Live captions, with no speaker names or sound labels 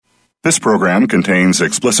This program contains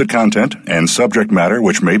explicit content and subject matter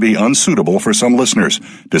which may be unsuitable for some listeners.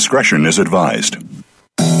 Discretion is advised.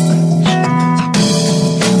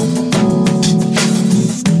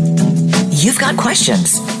 You've got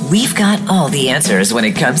questions. We've got all the answers when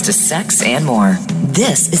it comes to sex and more.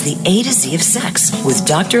 This is the A to Z of Sex with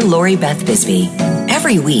Dr. Lori Beth Bisbee.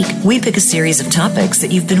 Every week, we pick a series of topics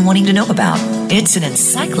that you've been wanting to know about. It's an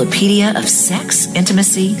encyclopedia of sex,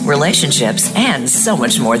 intimacy, relationships, and so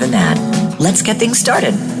much more than that. Let's get things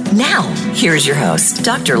started. Now, here's your host,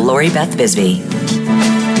 Dr. Lori Beth Bisbee.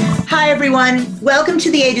 Hi, everyone. Welcome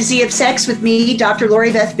to the A to Z of Sex with me, Dr.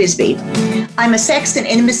 Lori Beth Bisbee. I'm a sex and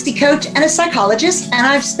intimacy coach and a psychologist, and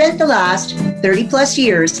I've spent the last 30 plus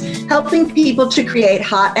years helping people to create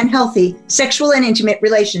hot and healthy sexual and intimate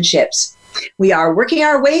relationships. We are working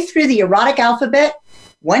our way through the erotic alphabet,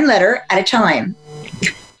 one letter at a time.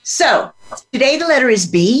 So, today the letter is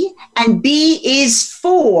B, and B is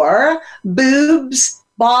for boobs,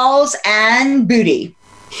 balls, and booty.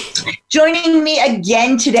 Joining me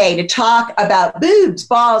again today to talk about boobs,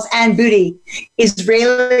 balls, and booty is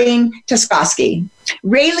Raylene Toskoski.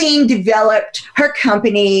 Raylene developed her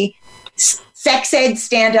company, Sex Ed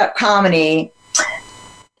Stand-Up Comedy,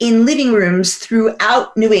 in living rooms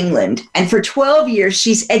throughout New England. And for 12 years,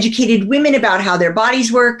 she's educated women about how their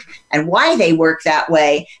bodies work and why they work that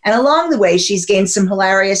way. And along the way, she's gained some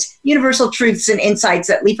hilarious universal truths and insights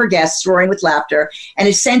that leave her guests roaring with laughter and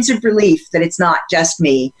a sense of relief that it's not just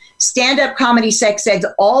me. Stand-up comedy Sex Ed's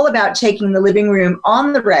all about taking the living room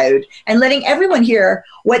on the road and letting everyone hear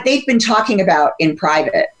what they've been talking about in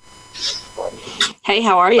private. Hey,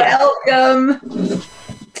 how are you? Welcome.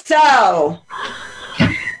 So,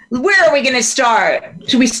 where are we going to start?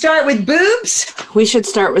 Should we start with boobs? We should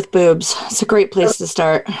start with boobs. It's a great place to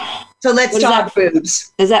start. So let's talk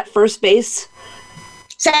boobs. Is that first base?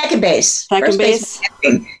 Second base. Second base?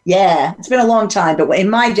 Yeah, it's been a long time, but in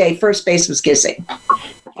my day, first base was kissing.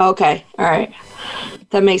 Okay, all right.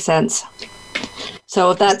 That makes sense.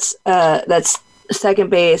 So that's second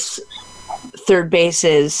base. Third base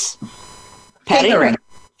is petting?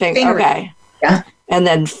 Fingering. Okay. Yeah. And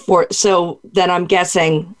then then I'm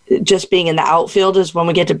guessing just being in the outfield is when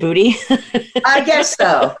we get to booty. I guess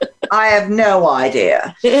so. I have no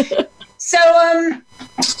idea. So,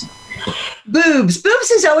 boobs.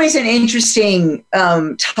 Boobs is always an interesting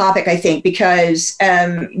topic, I think, because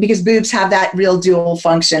boobs have that real dual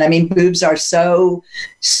function. I mean, boobs are such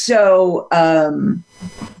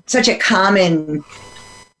a common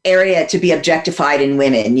area to be objectified in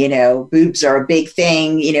women. You know, boobs are a big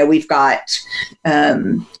thing. You know, we've got,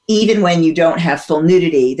 even when you don't have full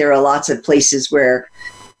nudity, there are lots of places where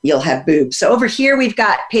you'll have boobs. So over here, we've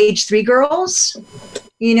got page 3 girls.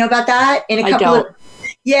 You know about that?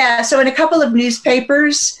 So in a couple of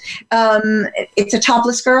newspapers, it's a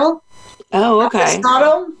topless girl. Oh, okay.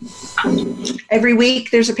 Model. Every week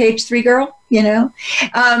there's a page 3 girl, you know?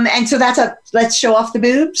 And so let's show off the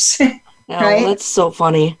boobs. Oh, right? That's so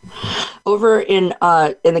funny. Over in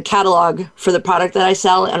the catalog for the product that I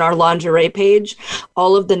sell and our lingerie page,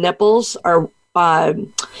 all of the nipples are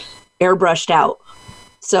airbrushed out.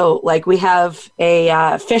 So like we have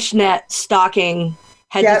a fishnet stocking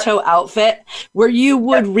head to toe outfit where you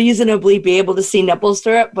would reasonably be able to see nipples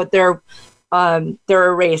through it, but they're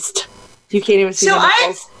erased. You can't even see the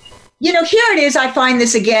nipples. Here it is. I find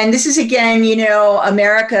this again. This is again,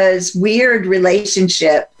 America's weird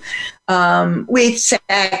relationship with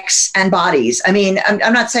sex and bodies. I mean,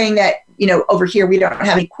 I'm not saying that, over here we don't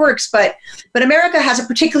have any quirks, but America has a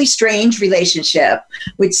particularly strange relationship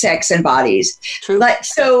with sex and bodies. True.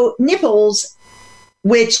 So nipples,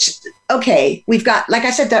 which, okay, we've got, like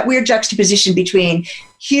I said, that weird juxtaposition between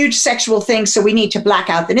huge sexual things, so we need to black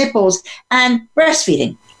out the nipples, and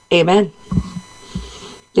breastfeeding. Amen.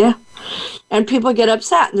 Yeah. And people get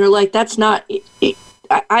upset and they're like, that's not,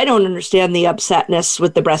 I don't understand the upsetness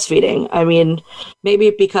with the breastfeeding. I mean,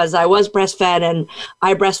 maybe because I was breastfed and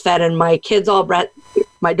I breastfed and my kids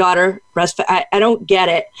my daughter breastfed. I don't get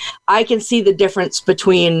it. I can see the difference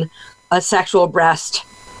between a sexual breast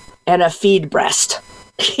and a feed breast,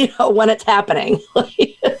 when it's happening.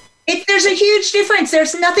 There's a huge difference.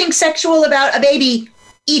 There's nothing sexual about a baby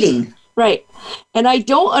eating. Right. And I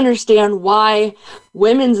don't understand why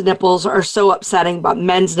women's nipples are so upsetting, but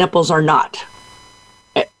men's nipples are not.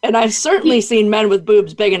 And I've certainly seen men with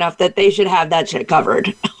boobs big enough that they should have that shit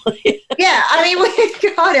covered. Yeah, I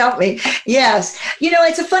mean, God help me. Yes.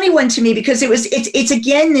 It's a funny one to me because it's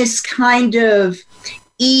again this kind of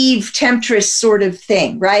Eve temptress sort of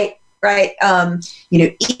thing, right? Right.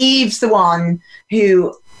 Eve's the one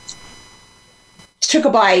who took a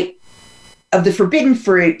bite of the forbidden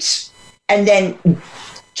fruit and then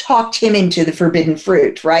talked him into the forbidden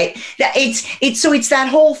fruit, right? It's that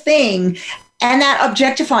whole thing, and that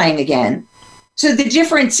objectifying again. So the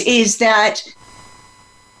difference is that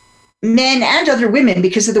men and other women,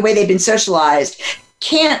 because of the way they've been socialized,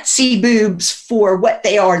 can't see boobs for what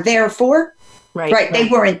they are there for. Right. They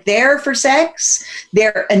weren't there for sex.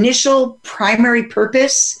 Their initial primary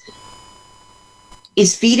purpose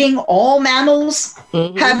is feeding. All mammals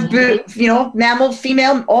have,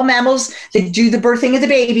 all mammals that do the birthing of the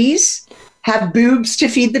babies have boobs to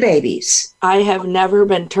feed the babies. I have never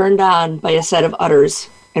been turned on by a set of udders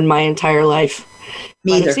in my entire life.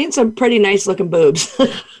 Me either. I've seen some pretty nice looking boobs.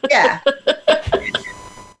 Yeah.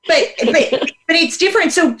 But it's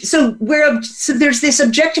different. So there's this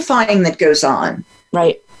objectifying that goes on.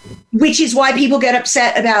 Right. Which is why people get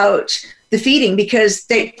upset about the feeding, because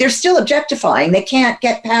they're still objectifying. They can't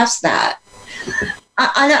get past that.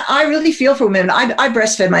 I really feel for women. I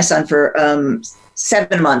breastfed my son for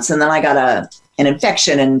 7 months, and then I got an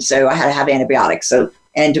infection, and so I had to have antibiotics. So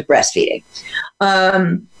end of breastfeeding.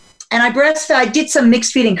 And I did some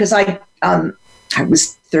mixed feeding because I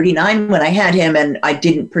was 39 when I had him, and I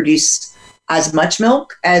didn't produce as much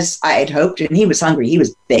milk as I had hoped, and he was hungry. He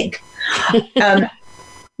was big.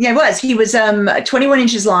 Yeah, he was 21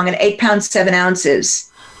 inches long and 8 pounds, 7 ounces.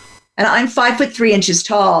 And I'm 5'3"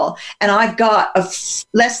 tall, and I've got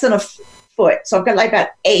less than a foot. So I've got like about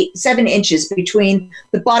 7 inches between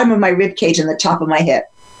the bottom of my rib cage and the top of my hip.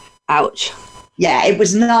 Ouch. Yeah, it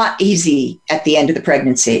was not easy at the end of the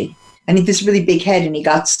pregnancy. And he had this really big head, and he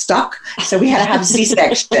got stuck. So we had to have a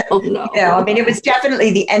C-section. Oh, no. It was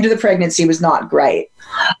definitely, the end of the pregnancy was not great.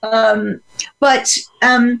 Because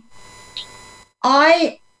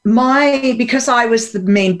I was the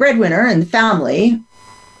main breadwinner in the family,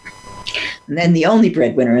 and then the only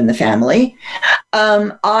breadwinner in the family,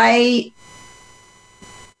 I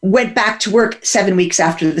went back to work 7 weeks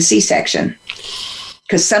after the C-section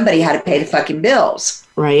because somebody had to pay the fucking bills.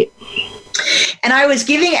 Right. And I was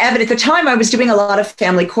giving evidence. At the time, I was doing a lot of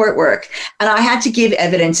family court work, and I had to give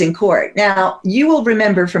evidence in court. Now, you will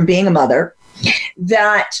remember from being a mother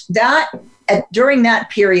that during that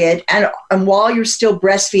period, and while you're still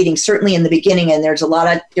breastfeeding, certainly in the beginning, and there's a lot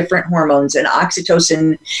of different hormones, and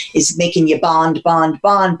oxytocin is making you bond,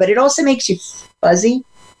 but it also makes you fuzzy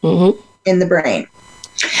in the brain.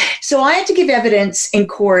 So I had to give evidence in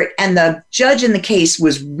court, and the judge in the case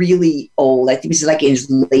was really old. I think he was like in his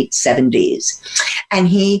late 70s. And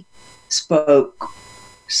he spoke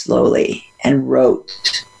slowly and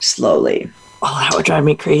wrote slowly. Oh, that would drive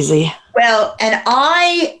me crazy. Well, and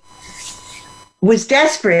I was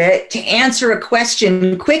desperate to answer a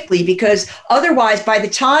question quickly, because otherwise, by the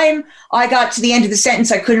time I got to the end of the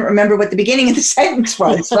sentence, I couldn't remember what the beginning of the sentence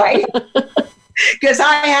was, right? Because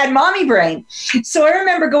I had mommy brain. So I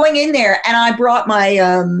remember going in there, and I brought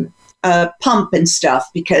my pump and stuff,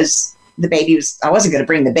 because I wasn't going to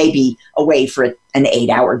bring the baby away for an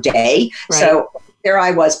 8-hour day. Right. So there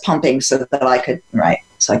I was pumping so that I could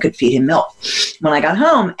feed him milk when I got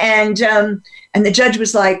home. And the judge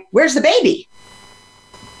was like, "Where's the baby?"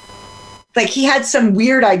 Like, he had some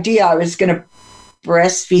weird idea I was going to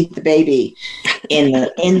breastfeed the baby in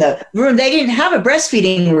the room. They didn't have a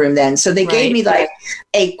breastfeeding room then, so they gave me like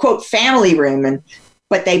a quote family room,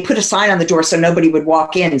 but they put a sign on the door so nobody would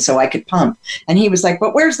walk in so I could pump. And he was like,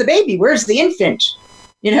 "But where's the baby? Where's the infant?"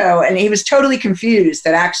 And he was totally confused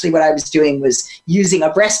that actually what I was doing was using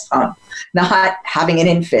a breast pump, not having an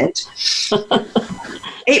infant.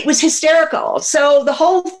 It was hysterical. So the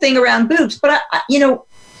whole thing around boobs, but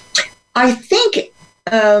I think,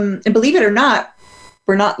 and believe it or not,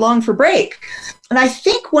 we're not long for break. And I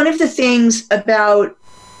think one of the things about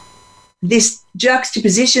this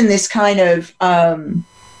juxtaposition, this kind of,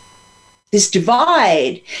 this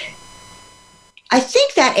divide, I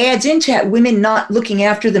think that adds into women not looking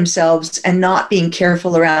after themselves and not being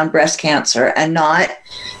careful around breast cancer and not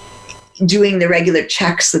doing the regular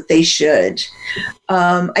checks that they should.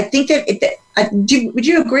 I think that, would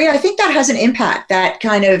you agree? I think that has an impact, that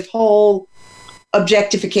kind of whole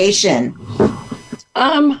objectification.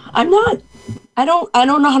 I don't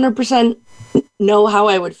 100% know how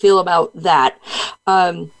I would feel about that.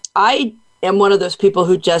 I am one of those people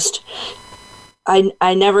who just,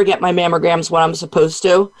 I never get my mammograms when I'm supposed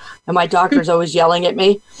to, and my doctor's always yelling at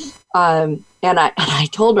me. And I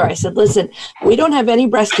told her, I said, "Listen, we don't have any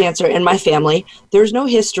breast cancer in my family. There's no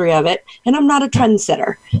history of it. And I'm not a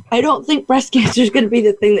trendsetter. I don't think breast cancer is going to be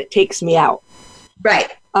the thing that takes me out."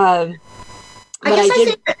 Right. But I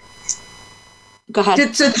did. Go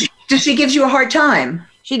ahead. So does she give you a hard time?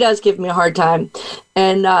 She does give me a hard time.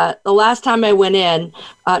 And the last time I went in,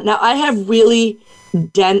 now I have really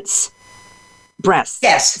dense breasts.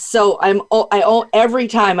 Yes. So every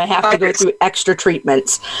time I have to go through extra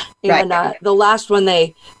treatments. And the last one,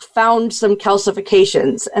 they found some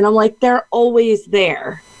calcifications, and I'm like, they're always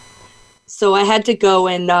there. So I had to go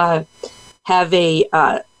and have a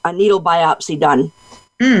needle biopsy done.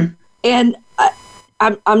 And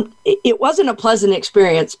it wasn't a pleasant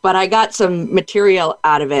experience, but I got some material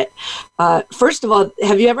out of it. First of all,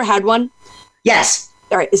 have you ever had one? Yes.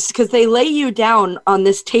 All right. It's because they lay you down on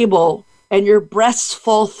this table and your breasts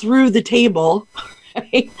fall through the table.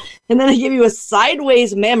 Right? And then they give you a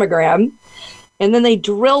sideways mammogram, and then they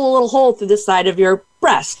drill a little hole through the side of your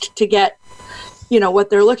breast to get, what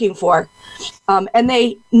they're looking for. And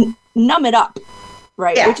they numb it up.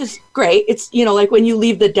 Right. Yeah. Which is great. It's, like when you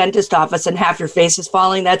leave the dentist office and half your face is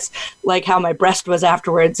falling. That's like how my breast was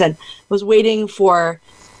afterwards, and was waiting for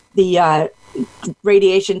the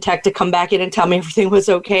radiation tech to come back in and tell me everything was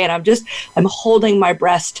okay. And I'm holding my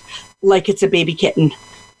breast like it's a baby kitten.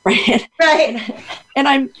 Right. Right. And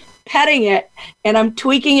I'm petting it and I'm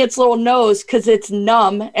tweaking its little nose because it's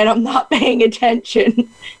numb and I'm not paying attention.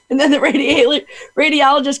 And then the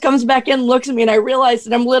radiologist comes back in, looks at me, and I realize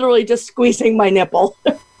that I'm literally just squeezing my nipple.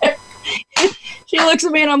 She looks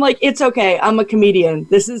at me and I'm like, it's okay. I'm a comedian.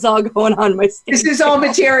 This is all going on my stage. This is all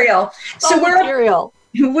material.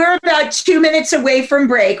 We're about 2 minutes away from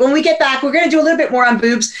break. When we get back, we're going to do a little bit more on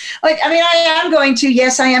boobs. I am going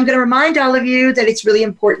to remind all of you that it's really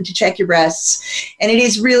important to check your breasts. And it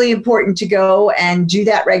is really important to go and do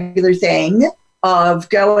that regular thing of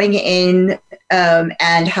going in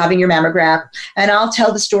and having your mammogram. And I'll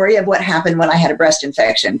tell the story of what happened when I had a breast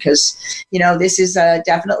infection, because, this is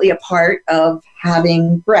definitely a part of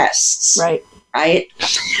having breasts. Right. Right.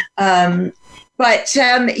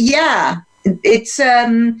 It's,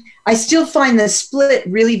 I still find the split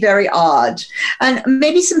really very odd. And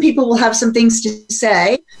maybe some people will have some things to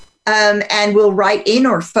say, and we'll write in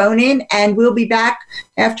or phone in, and we'll be back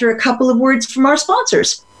after a couple of words from our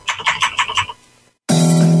sponsors.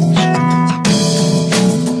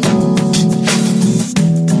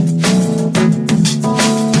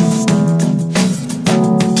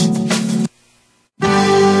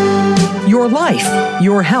 Your life,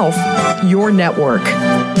 your health, your network.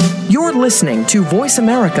 You're listening to Voice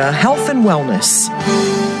America Health and Wellness.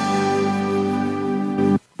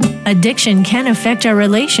 Addiction can affect our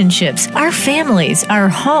relationships, our families, our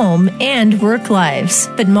home, and work lives.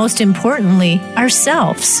 But most importantly,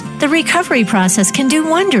 ourselves. The recovery process can do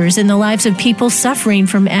wonders in the lives of people suffering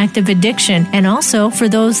from active addiction, and also for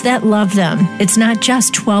those that love them. It's not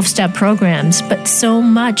just 12-step programs, but so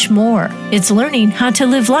much more. It's learning how to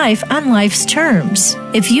live life on life's terms.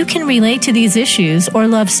 If you can relate to these issues or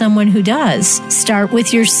love someone who does, start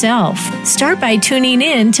with yourself. Start by tuning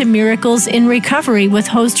in to Miracles in Recovery with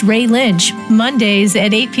host Ray Lynch, Mondays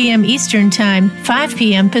at 8 p.m. Eastern Time, 5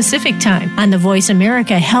 p.m. Pacific Time on the Voice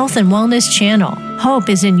America Health and Wellness channel. Hope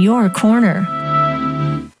is in your corner.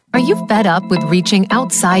 Are you fed up with reaching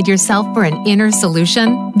outside yourself for an inner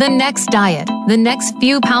solution? The next diet, the next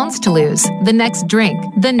few pounds to lose, the next drink,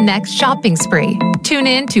 the next shopping spree. Tune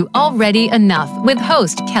in to Already Enough with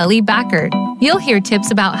host Kelly Backert. You'll hear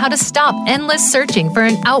tips about how to stop endless searching for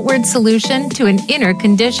an outward solution to an inner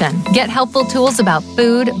condition. Get helpful tools about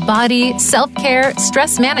food, body, self-care,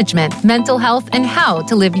 stress management, mental health, and how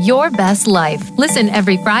to live your best life. Listen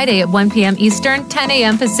every Friday at 1 p.m. Eastern, 10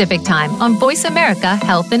 a.m. Pacific Time on Voice America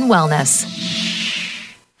Health and Wellness.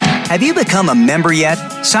 Have you become a member yet?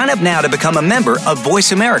 Sign up now to become a member of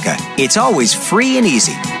Voice America. It's always free and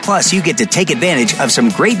easy. Plus, you get to take advantage of some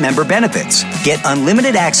great member benefits. Get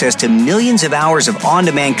unlimited access to millions of hours of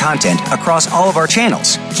on-demand content across all of our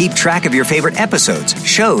channels. Keep track of your favorite episodes,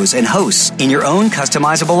 shows, and hosts in your own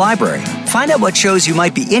customizable library. Find out what shows you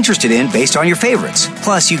might be interested in based on your favorites.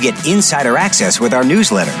 Plus, you get insider access with our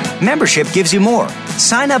newsletter. Membership gives you more.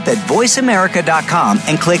 Sign up at voiceamerica.com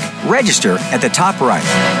and click register at the top right.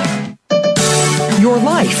 Your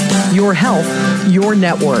life, your health, your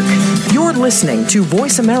network. You're listening to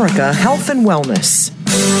Voice America Health and Wellness.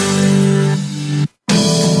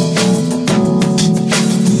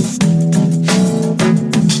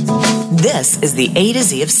 This is the A to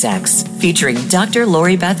Z of Sex, featuring Dr.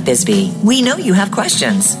 Lori Beth Bisbee. We know you have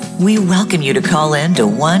questions. We welcome you to call in to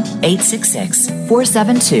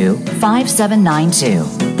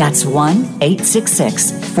 1-866-472-5792. That's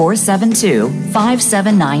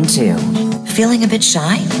 1-866-472-5792. Feeling a bit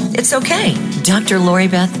shy? It's okay. Dr. Lori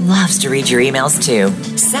Beth loves to read your emails too.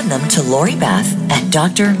 Send them to LoriBeth at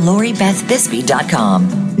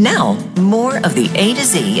drloribethbisbee.com. Now, more of the A to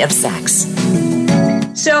Z of Sex.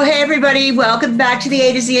 So, hey, everybody, welcome back to the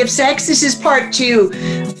A to Z of Sex. This is part 2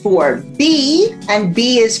 for B, and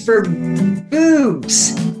B is for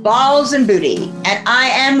boobs, balls, and booty. And I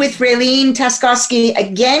am with Raylene Taskowski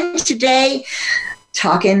again today,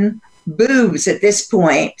 talking boobs at this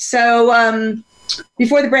point. So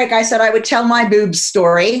before the break, I said I would tell my boobs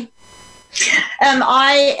story.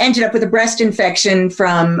 I ended up with a breast infection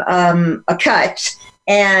from a cut,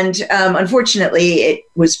 and unfortunately, it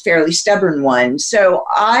was a fairly stubborn one. So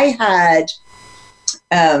I had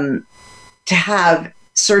to have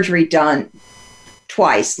surgery done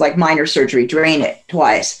twice, like minor surgery, drain it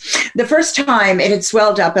twice. The first time it had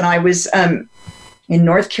swelled up, and I was in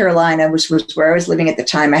North Carolina, was where I was living at the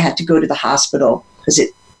time. I had to go to the hospital because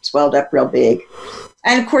it swelled up real big.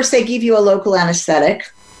 And of course, they give you a local anesthetic.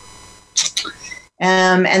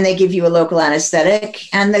 And they give you a local anesthetic.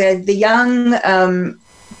 And the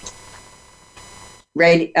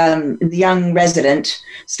young resident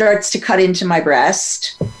starts to cut into my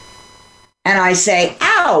breast. And I say,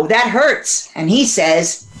 ow, that hurts. And he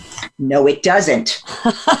says, no, it doesn't.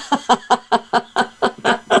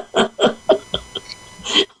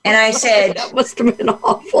 And I said, that must have been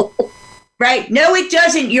awful. Right. No, it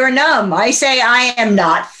doesn't. You're numb. I say, I am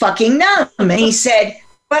not fucking numb. And he said,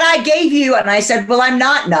 but I gave you, and I said, well, I'm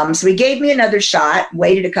not numb. So he gave me another shot,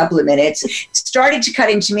 waited a couple of minutes, started to cut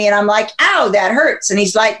into me. And I'm like, ow, that hurts. And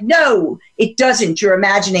he's like, no, it doesn't. You're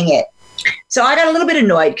imagining it. So I got a little bit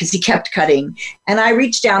annoyed because he kept cutting. And I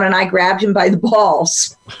reached down and I grabbed him by the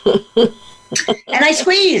balls. And I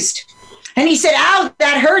squeezed. And he said, ow,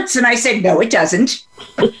 that hurts. And I said, no, it doesn't.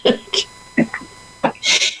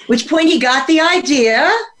 Which point he got the idea.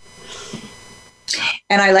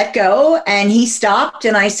 And I let go, and he stopped,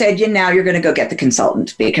 and I said, now you're going to go get the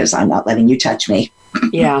consultant because I'm not letting you touch me.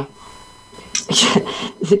 Yeah.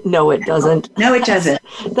 No, it doesn't. No, it doesn't.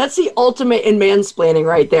 That's the ultimate in mansplaining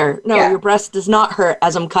right there. No, your breast does not hurt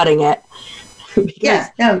as I'm cutting it. Yeah,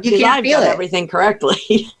 no, you can't feel it. Everything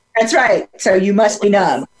correctly. That's right. So you must be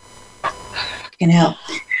numb. Fucking hell.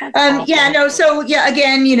 Again,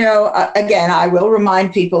 I will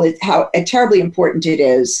remind people how terribly important it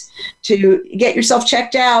is to get yourself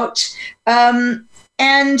checked out. And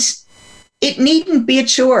it needn't be a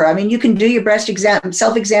chore. I mean, you can do your breast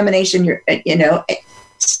self-examination,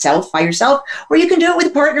 by yourself, or you can do it with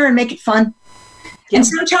a partner and make it fun. Yep. And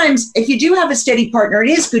sometimes if you do have a steady partner, it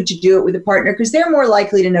is good to do it with a partner because they're more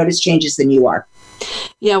likely to notice changes than you are.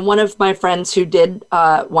 Yeah. One of my friends who did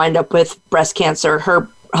wind up with breast cancer, her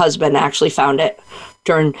husband actually found it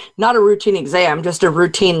during not a routine exam, just a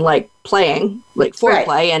routine playing, foreplay.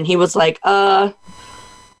 Right. And he was like,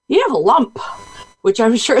 you have a lump, which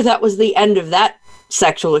I'm sure that was the end of that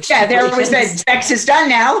sexual experience. Yeah, there was that sex is done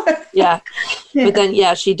now. Yeah. But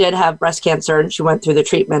then, she did have breast cancer and she went through the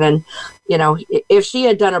treatment. And, if she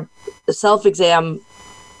had done a self-exam,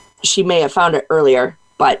 she may have found it earlier.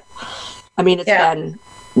 But, I mean, it's been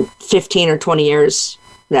 15 or 20 years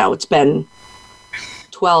now. It's been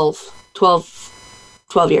 12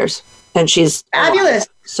 years, and she's fabulous. Alive.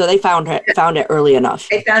 So they found it early enough.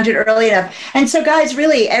 They found it early enough. And so guys,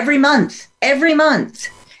 really every month.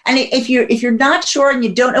 And if you're not sure and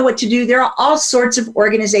you don't know what to do, there are all sorts of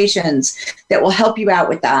organizations that will help you out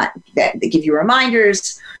with that give you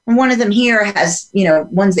reminders. And one of them here has,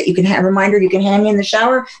 ones that you can have reminder you can hang in the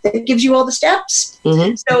shower that gives you all the steps.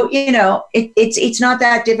 Mm-hmm. So, it's not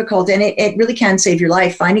that difficult, and it really can save your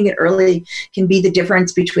life. Finding it early can be the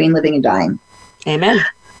difference between living and dying. Amen.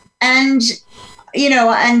 And,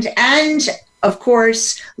 and of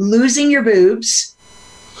course, losing your boobs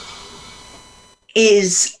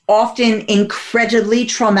is often incredibly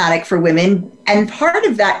traumatic for women. And part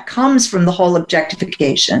of that comes from the whole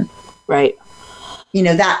objectification. Right.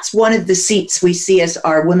 That's one of the seats we see as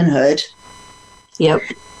our womanhood. Yep.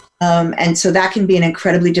 And so that can be an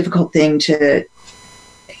incredibly difficult thing to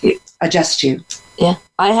adjust to. Yeah.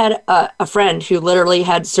 I had a friend who literally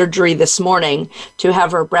had surgery this morning to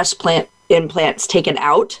have her breast implants taken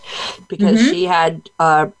out because she had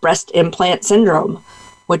breast implant syndrome,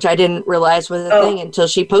 which I didn't realize was a thing until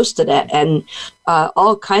she posted it. And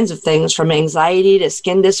all kinds of things from anxiety to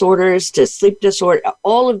skin disorders to sleep disorder,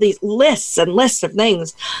 all of these lists and lists of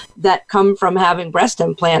things that come from having breast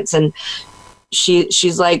implants. And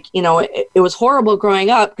she's like, it was horrible growing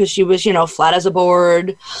up because she was, flat as a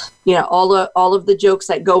board, all of the jokes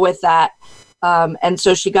that go with that. And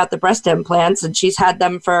so she got the breast implants and she's had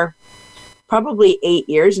them for probably 8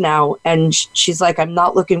 years now. And she's like, I'm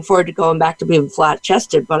not looking forward to going back to being flat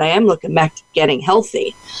chested, but I am looking back to getting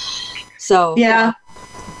healthy. So yeah,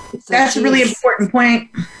 that's a really important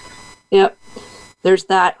point. Yep. There's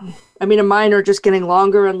that. I mean, mine are just getting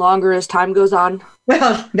longer and longer as time goes on.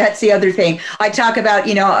 Well, that's the other thing. I talk about,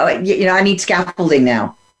 I need scaffolding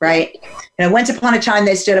now, right? Once upon a time,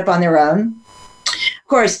 they stood up on their own. of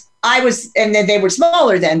course, and then they were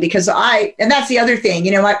smaller then because and that's the other thing,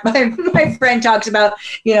 my friend talks about,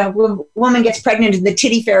 when a woman gets pregnant and the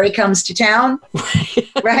titty fairy comes to town,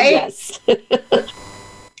 right? Yes.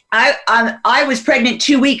 I was pregnant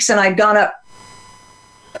 2 weeks and I'd gone up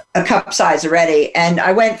a cup size already. And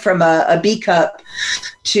I went from a B cup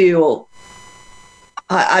to,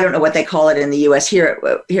 I don't know what they call it in the US. Here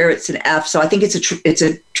it's an F. So I think it's a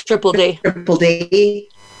triple D. Triple D.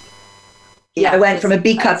 Yeah, I went from a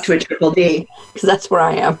B cup to a triple D. Because that's where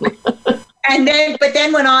I am. And then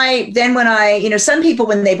when I, some people,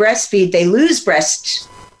 when they breastfeed, they lose breast,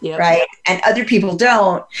 yep. right? And other people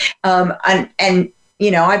don't. I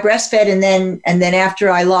breastfed and then after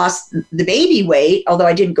I lost the baby weight, although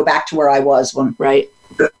I didn't go back to where I was when right.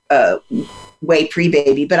 Way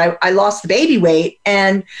pre-baby, but I lost the baby weight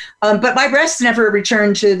but my breasts never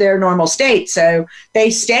returned to their normal state. So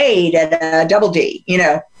they stayed at a double D,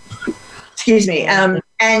 excuse me. There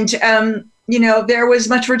was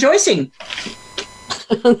much rejoicing.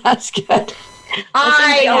 That's good.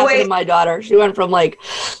 Happened to my daughter. She went from like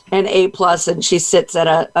an A+ and she sits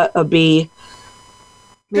at a B.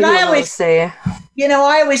 Maybe but I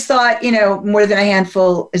always thought, more than a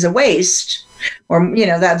handful is a waste. Or,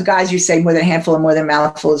 that the guys you say more than a handful and more than a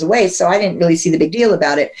mouthful is a waste. So I didn't really see the big deal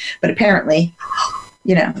about it. But apparently,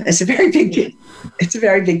 it's a very big deal. It's a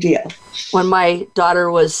very big deal. When my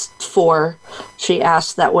daughter was 4, she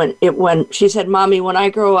asked that when she said, "Mommy, when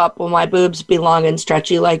I grow up, will my boobs be long and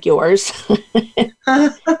stretchy like yours?"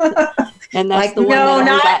 And that's like, the one that only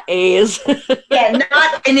got A's. Yeah,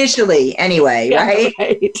 not initially anyway, yeah, right?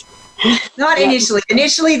 Not initially.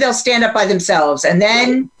 Initially, they'll stand up by themselves. And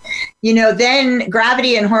then, then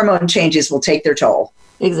gravity and hormone changes will take their toll.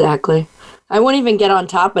 Exactly. I won't even get on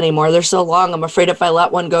top anymore. They're so long. I'm afraid if I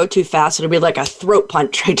let one go too fast, it'll be like a throat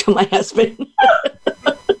punch right to my husband.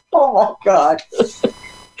 Oh, God.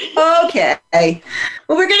 Okay.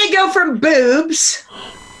 Well, we're going to go from boobs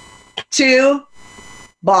to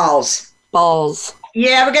balls. Balls.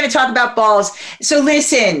 Yeah, we're going to talk about balls. So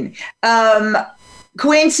listen,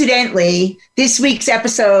 coincidentally, this week's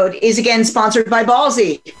episode is again sponsored by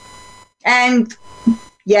Ballsy. And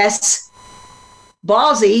yes,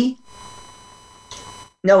 Ballsy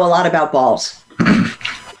know a lot about balls.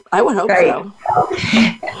 I would hope so.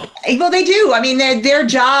 Well, they do. I mean, their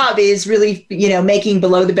job is really, making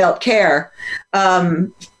below the belt care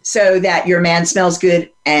so that your man smells good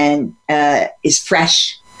and is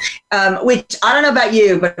fresh. Which I don't know about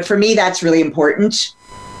you, but for me, that's really important.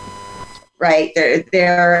 Right.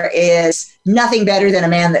 There is nothing better than a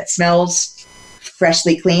man that smells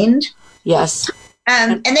freshly cleaned. Yes.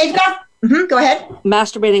 And they've got, go ahead.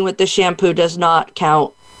 Masturbating with the shampoo does not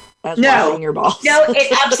count as washing your balls. No,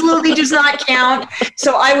 it absolutely does not count.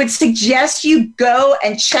 So I would suggest you go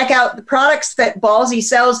and check out the products that Ballsy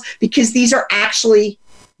sells because these are actually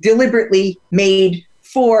deliberately made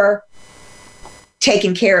for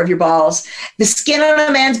taking care of your balls. The skin on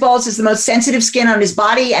a man's balls is the most sensitive skin on his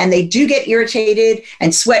body, and they do get irritated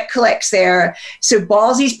and sweat collects there. So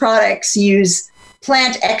Ballsy's products use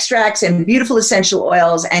plant extracts and beautiful essential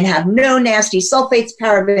oils and have no nasty sulfates,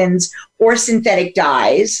 parabens, or synthetic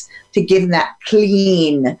dyes to give them that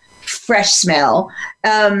clean, fresh smell.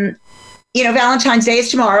 Valentine's Day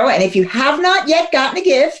is tomorrow, and if you have not yet gotten a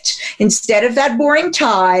gift, instead of that boring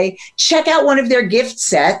tie, check out one of their gift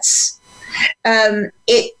sets. You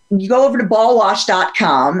go over to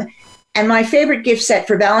ballwash.com, and my favorite gift set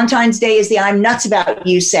for Valentine's Day is the I'm Nuts About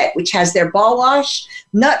You set, which has their ball wash,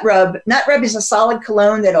 nut rub. Nut rub is a solid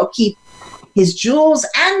cologne that'll keep his jewels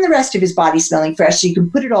and the rest of his body smelling fresh, so you can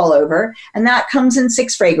put it all over, and that comes in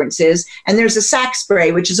 6 fragrances. And there's a sack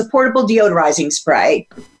spray, which is a portable deodorizing spray,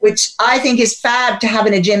 which I think is fab to have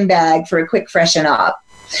in a gym bag for a quick freshen up.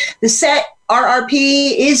 The set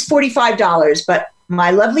RRP is $45, but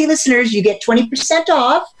my lovely listeners, you get 20%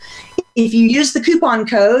 off if you use the coupon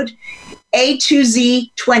code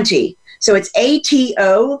A2Z20. So it's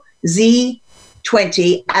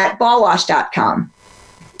ATOZ20 at ballwash.com.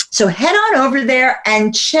 So head on over there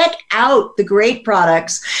and check out the great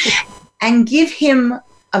products and give him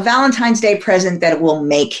a Valentine's Day present that will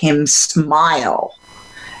make him smile.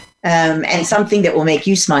 And something that will make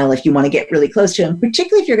you smile if you want to get really close to him,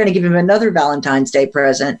 particularly if you're going to give him another Valentine's Day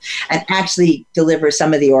present and actually deliver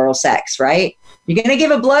some of the oral sex, right? You're going to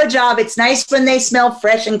give a blowjob. It's nice when they smell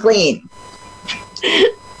fresh and clean.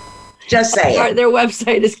 Just saying. Their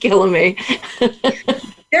website is killing me.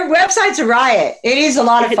 Their website's a riot. It is a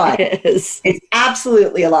lot of fun. It is. It's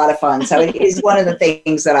absolutely a lot of fun. So it is one of the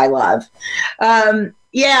things that I love.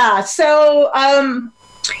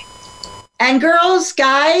 And girls,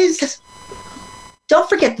 guys, don't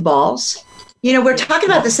forget the balls. We're talking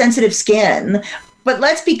about the sensitive skin, but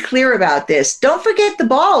let's be clear about this. Don't forget the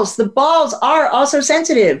balls. The balls are also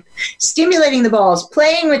sensitive. Stimulating the balls,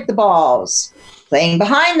 playing with the balls, playing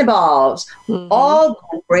behind the balls,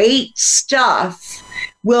 all great stuff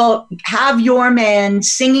will have your man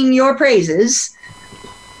singing your praises.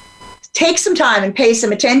 Take some time and pay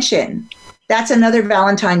some attention. That's another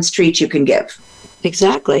Valentine's treat you can give.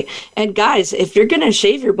 Exactly. And guys, if you're going to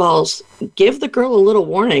shave your balls, give the girl a little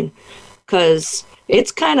warning, because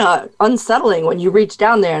it's kind of unsettling when you reach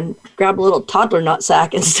down there and grab a little toddler nut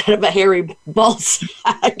sack instead of a hairy ball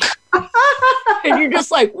sack. And you're just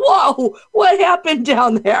like, whoa, what happened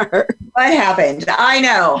down there? What happened? I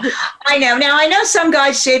know. Now, I know some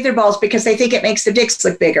guys shave their balls because they think it makes their dicks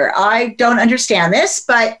look bigger. I don't understand this,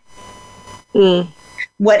 but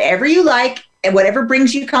whatever you like and whatever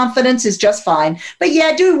brings you confidence is just fine. But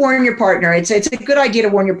yeah, do warn your partner. It's a good idea to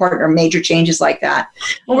warn your partner of major changes like that.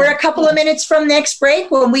 Well, we're a couple of minutes from next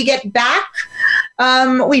break. When we get back,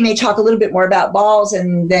 we may talk a little bit more about balls,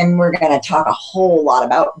 and then we're going to talk a whole lot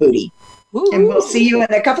about booty. Ooh. And we'll see you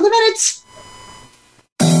in a couple of minutes.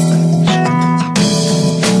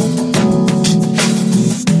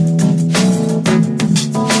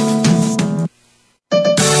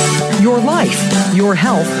 Your life, your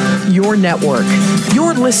health, your network.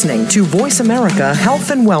 You're listening to Voice America Health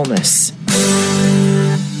and Wellness.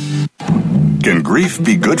 Can grief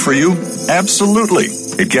be good for you? Absolutely.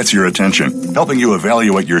 It gets your attention, helping you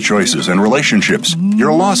evaluate your choices and relationships.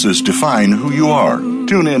 Your losses define who you are.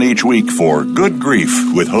 Tune in each week for Good Grief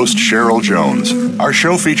with host Cheryl Jones. Our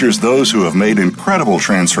show features those who have made incredible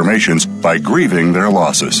transformations by grieving their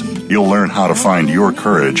losses. You'll learn how to find your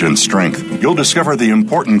courage and strength. You'll discover the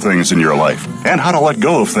important things in your life and how to let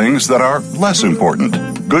go of things that are less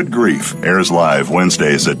important. Good Grief airs live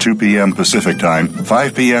Wednesdays at 2 p.m. Pacific Time,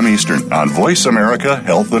 5 p.m. Eastern on Voice America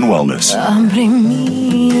Health and Wellness.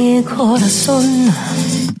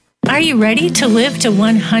 Are you ready to live to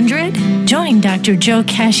 100? Join Dr. Joe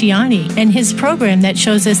Casciani and his program that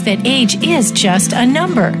shows us that age is just a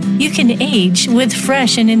number. You can age with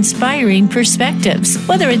fresh and inspiring perspectives,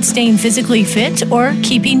 whether it's staying physically fit or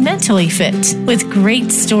keeping mentally fit. With great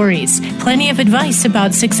stories, plenty of advice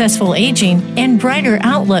about successful aging, and brighter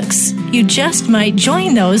outlooks. You just might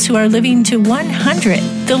join those who are living to 100.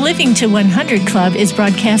 The Living to 100 Club is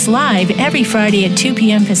broadcast live every Friday at 2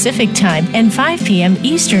 p.m. Pacific Time and 5 p.m.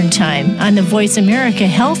 Eastern Time on the Voice America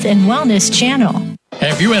Health and Wellness channel.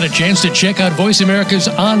 Have you had a chance to check out Voice America's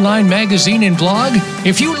online magazine and blog?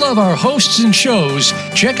 If you love our hosts and shows,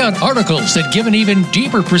 check out articles that give an even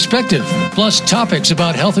deeper perspective, plus topics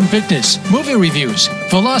about health and fitness, movie reviews,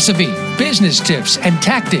 philosophy, business tips and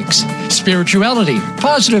tactics, spirituality,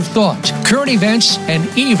 positive thought, current events, and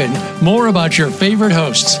even more about your favorite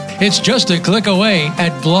hosts. It's just a click away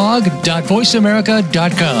at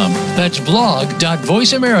blog.voiceamerica.com. That's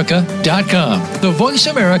blog.voiceamerica.com. The Voice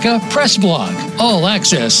America Press Blog. All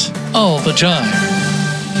access, all the time.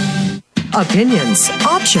 Opinions,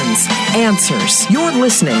 options, answers. You're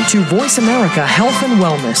listening to Voice America Health and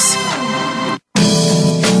Wellness.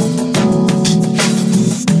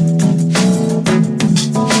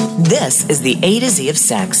 This is the A to Z of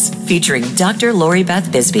Sex, featuring Dr. Lori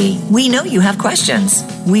Beth Bisbee. We know you have questions.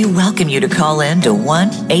 We welcome you to call in to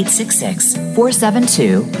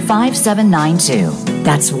 1-866-472-5792.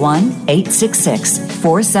 That's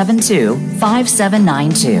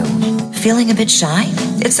 1-866-472-5792. Feeling a bit shy?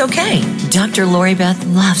 It's okay. Dr. Lori Beth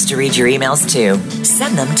loves to read your emails too.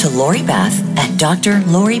 Send them to Lori Beth at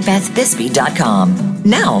drloribethbisbee.com.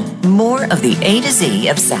 Now, more of the A to Z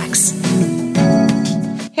of Sex.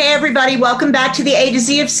 Hey everybody, welcome back to the A to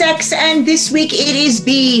Z of Sex, and this week it is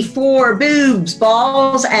B for boobs,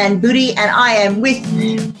 balls, and booty, and I am with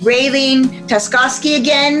Raylene Taskoski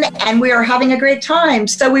again, and we are having a great time.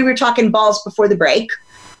 So we were talking balls before the break,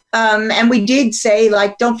 and we did say,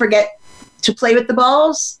 like, don't forget to play with the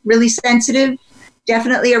balls, really sensitive,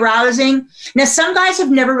 definitely arousing. Now, some guys have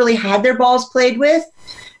never really had their balls played with,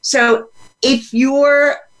 so if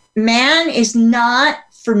your man is not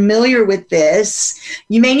familiar with this,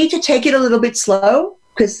 you may need to take it a little bit slow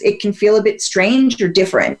because it can feel a bit strange or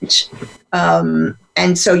different. And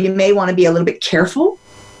so you may want to be a little bit careful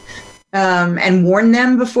and warn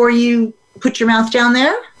them before you put your mouth down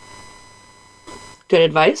there. Good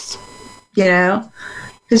advice. You know,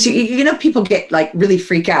 because, you know, people get like really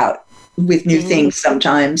freak out with new things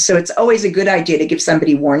sometimes. So it's always a good idea to give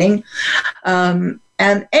somebody warning. And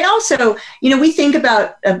And also, we think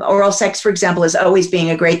about oral sex, for example, as always being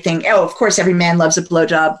a great thing. Oh, of course, every man loves a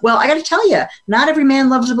blowjob. Well, I got to tell you, not every man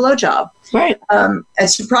loves a blowjob. Right.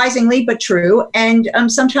 Surprisingly, but true. And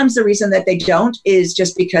sometimes the reason that they don't is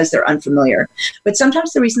just because they're unfamiliar. But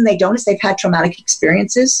sometimes the reason they don't is they've had traumatic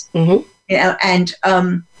experiences. Mm-hmm.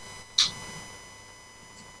 And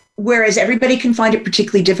whereas everybody can find it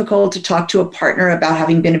particularly difficult to talk to a partner about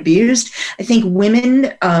having been abused, I think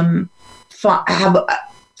women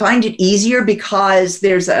find it easier because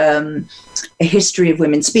there's a history of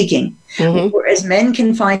women speaking, whereas men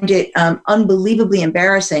can find it unbelievably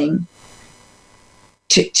embarrassing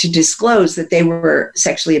to disclose that they were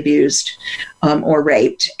sexually abused or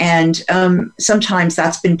raped. And sometimes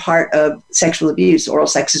that's been part of sexual abuse. Oral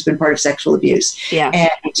sex has been part of sexual abuse. Yeah.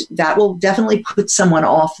 And that will definitely put someone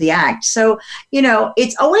off the act. So,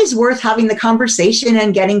 it's always worth having the conversation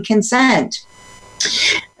and getting consent.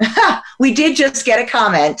 We did just get a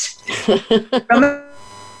comment from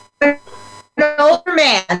an older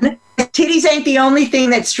man. Titties ain't the only thing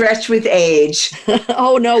that's stretched with age.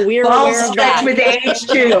 Oh no, we're aware of that. Balls stretch with age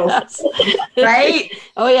too, right?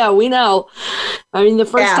 Oh yeah, we know. I mean, the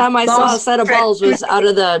first time I saw a set of balls was out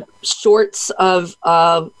of the shorts of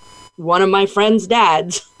one of my friend's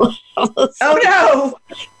dads. Oh no!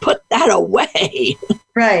 Put that away.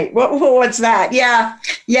 Right. What's that? Yeah.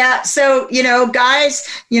 So, guys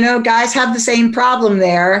have the same problem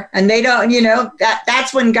there, and they don't,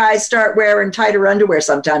 that's when guys start wearing tighter underwear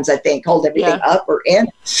sometimes, I think, hold everything up or in.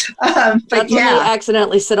 But that's when they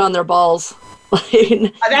accidentally sit on their balls.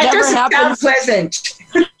 That doesn't sound pleasant.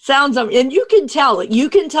 And you can tell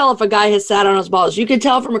if a guy has sat on his balls. You can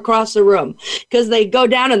tell from across the room because they go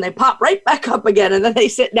down and they pop right back up again, and then they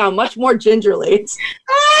sit down much more gingerly. It's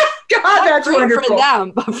God, that's wonderful for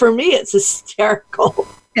them, but for me, it's hysterical.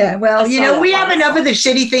 Yeah, well, we have enough of the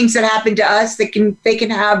shitty things that happen to us that they can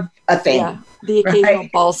have a thing. Yeah, the occasional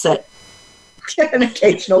ball sit. An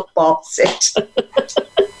occasional ball sit.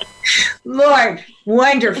 Lord,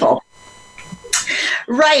 wonderful.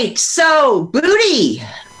 Right. So booty.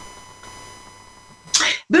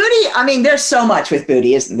 I mean, there's so much with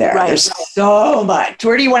booty, isn't there? Right. There's so much.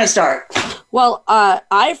 Where do you want to start? Well,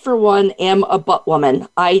 I, for one, am a butt woman.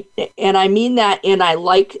 I mean that, and I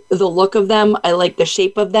like the look of them. I like the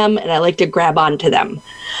shape of them, and I like to grab onto them.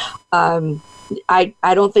 I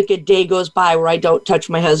don't think a day goes by where I don't touch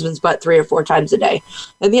my husband's butt 3 or 4 times a day.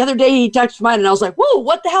 And the other day he touched mine and I was like, whoa,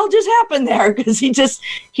 what the hell just happened there? Because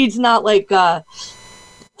he's not like,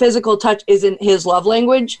 physical touch isn't his love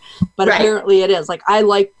language, but apparently it is. Like I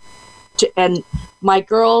like to, and my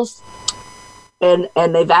girls, and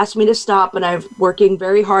they've asked me to stop, and I'm working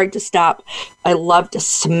very hard to stop. I love to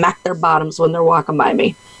smack their bottoms when they're walking by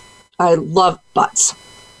me. I love butts.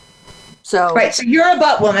 So you're a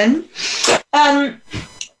butt woman.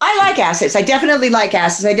 I like asses. I definitely like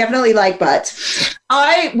asses. I definitely like butts.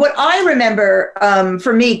 What I remember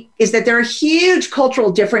for me is that there are huge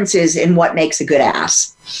cultural differences in what makes a good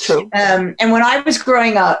ass. True. And when I was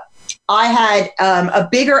growing up, I had a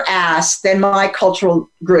bigger ass than my cultural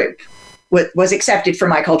group was accepted for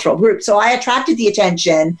my cultural group. So I attracted the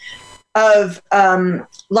attention of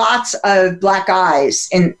lots of black guys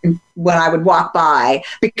when I would walk by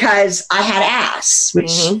because I had ass,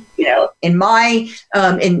 which in my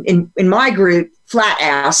in my group, flat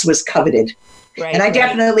ass was coveted, and I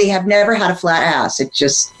definitely have never had a flat ass. It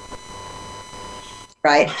just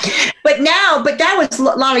but that was a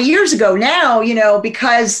lot of years ago. Now,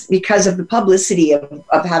 because of the publicity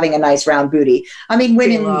of having a nice round booty. I mean,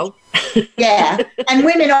 women, and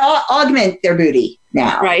women augment their booty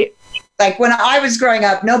now, right? Like when I was growing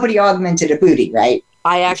up, nobody augmented a booty, right?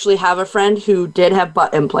 I actually have a friend who did have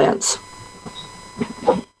butt implants.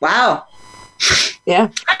 Wow. Yeah.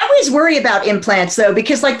 I always worry about implants though,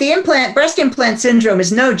 because like the breast implant syndrome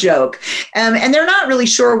is no joke. And they're not really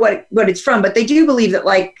sure what it's from, but they do believe that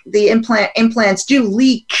like the implants do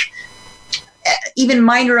leak even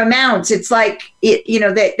minor amounts. It's like,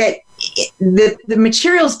 the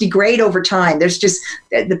materials degrade over time. There's just,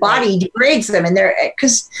 the body degrades them, and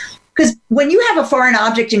because when you have a foreign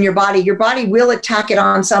object in your body will attack it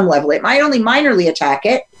on some level. It might only minorly attack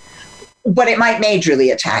it, but it might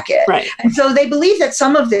majorly attack it. Right. And so they believe that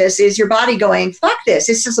some of this is your body going, fuck this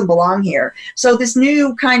doesn't belong here. So this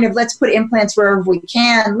new kind of, let's put implants wherever we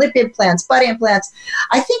can, lip implants, butt implants,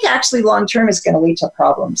 I think actually long-term is going to lead to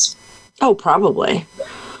problems. Oh, probably.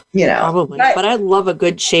 Probably. But I love a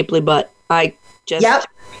good shapely butt.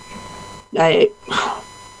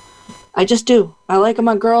 I just do. I like them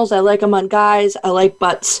on girls. I like them on guys. I like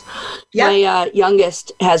butts. Yep. My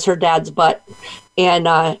youngest has her dad's butt.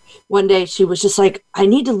 And one day she was just like, I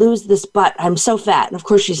need to lose this butt. I'm so fat. And of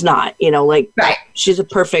course she's not, right. She's a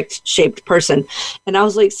perfect shaped person. And I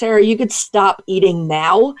was like, Sarah, you could stop eating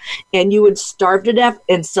now and you would starve to death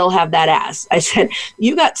and still have that ass. I said,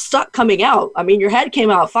 you got stuck coming out. I mean, your head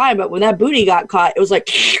came out fine, but when that booty got caught, it was like,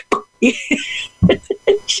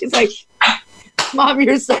 she's like, Mom,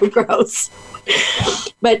 you're so gross.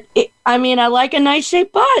 But I like a nice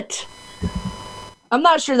shaped butt. I'm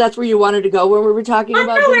not sure that's where you wanted to go when we were talking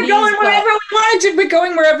about booties. We're going wherever we wanted to. We're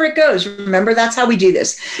going wherever it goes. Remember, that's how we do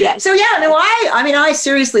this. Yeah. So I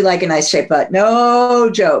seriously like a nice shaped butt. No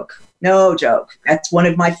joke. That's one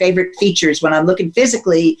of my favorite features when I'm looking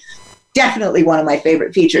physically. Definitely one of my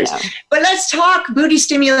favorite features. Yeah. But let's talk booty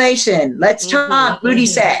stimulation. Let's talk booty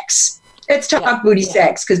sex. Let's talk booty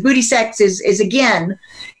sex, because booty sex is again,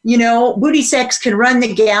 booty sex can run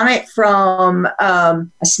the gamut from a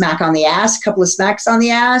smack on the ass, a couple of smacks on the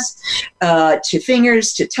ass, to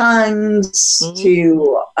fingers, to tongues,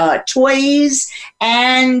 to toys,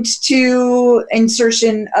 and to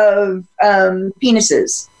insertion of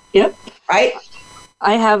penises. Yep. Right?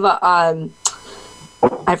 I have I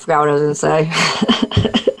forgot what I was going to say.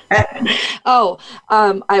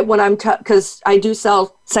 Because I do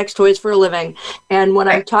sell sex toys for a living, and when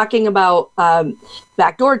I'm talking about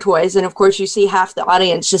backdoor toys, and of course you see half the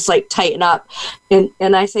audience just like tighten up,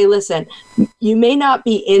 and I say, listen, you may not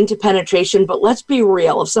be into penetration, but let's be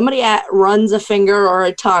real. If somebody runs a finger or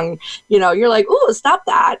a tongue, you're like, ooh, stop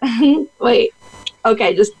that. Wait.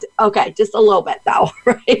 Okay, just a little bit though,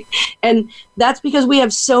 right? And that's because we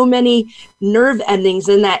have so many nerve endings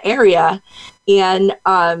in that area. And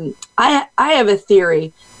I have a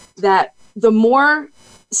theory that the more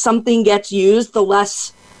something gets used, the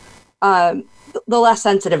less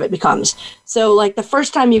sensitive it becomes. So like the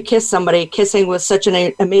first time you kiss somebody, kissing was such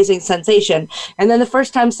an amazing sensation. And then the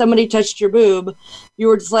first time somebody touched your boob, you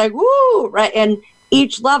were just like, woo, right? And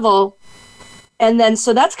each level. And then,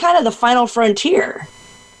 so that's kind of the final frontier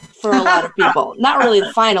for a lot of people. Not really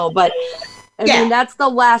the final, but I mean, that's the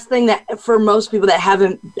last thing that for most people that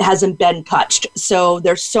hasn't been touched. So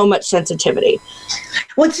there's so much sensitivity.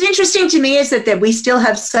 What's interesting to me is that we still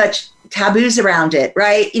have such taboos around it,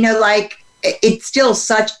 right? It's still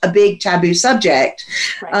such a big taboo subject.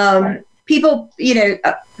 Right. People, and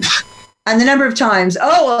the number of times,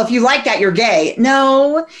 if you like that, you're gay.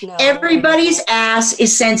 No, everybody's ass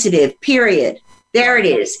is sensitive, period. There it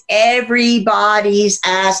is. Everybody's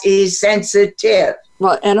ass is sensitive.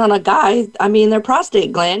 Well, and on a guy, their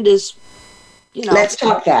prostate gland is, Let's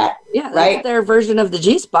talk that. Yeah, right? That's their version of the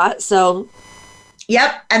G-spot, so.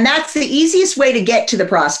 Yep, and that's the easiest way to get to the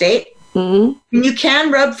prostate. Mm-hmm. You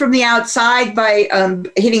can rub from the outside by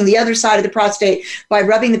hitting the other side of the prostate by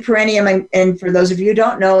rubbing the perineum. And for those of you who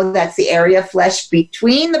don't know, that's the area of flesh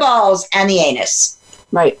between the balls and the anus.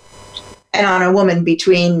 Right. And on a woman,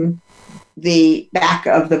 between the back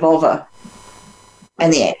of the vulva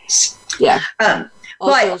and the anus. Yeah.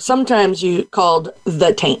 Also, sometimes you called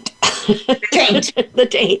the taint. The taint. The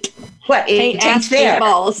taint. What? Taint ass, taint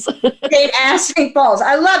balls. Taint ass, taint balls.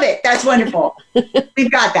 I love it. That's wonderful. We've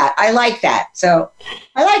got that. I like that. So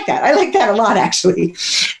I like that. I like that a lot, actually.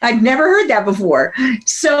 I've never heard that before.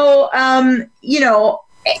 So,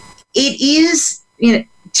 it is,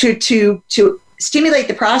 to stimulate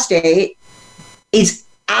the prostate is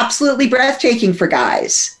absolutely breathtaking for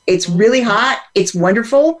guys. It's really hot. It's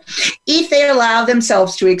wonderful if they allow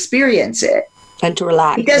themselves to experience it. And to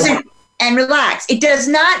relax. It doesn't, and relax. It does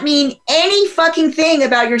not mean any fucking thing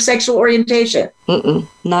about your sexual orientation.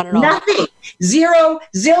 Not at all. Nothing. Zero,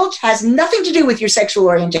 zilch, has nothing to do with your sexual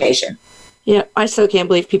orientation. Yeah, I still can't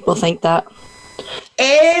believe people think that.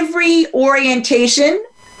 Every orientation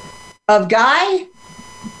of guy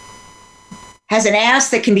has an ass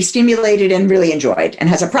that can be stimulated and really enjoyed, and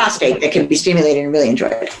has a prostate that can be stimulated and really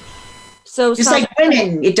enjoyed. So just like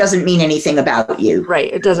women, it doesn't mean anything about you.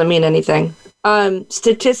 Right. It doesn't mean anything.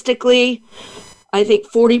 Statistically, I think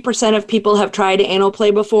 40% of people have tried anal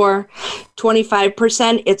play before.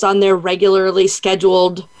 25%, it's on their regularly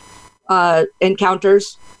scheduled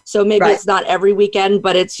encounters. So maybe it's not every weekend,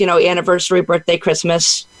 but it's, anniversary, birthday,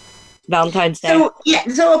 Christmas, Valentine's Day.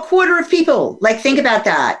 So a quarter of people, think about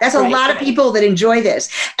that. That's a lot of people that enjoy this.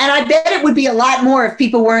 And I bet it would be a lot more if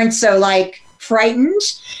people weren't so frightened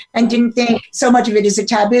and didn't think so much of it is a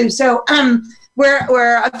taboo. So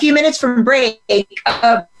we're a few minutes from break.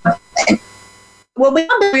 well,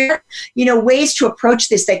 ways to approach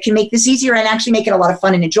this that can make this easier and actually make it a lot of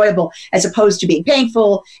fun and enjoyable as opposed to being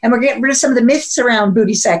painful. And we're getting rid of some of the myths around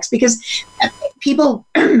booty sex, because people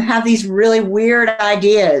have these really weird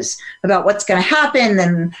ideas about what's going to happen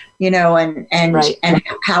and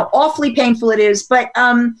how awfully painful it is. But,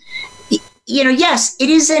 yes, it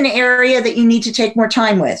is an area that you need to take more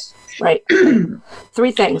time with. Right.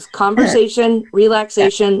 3 things: conversation,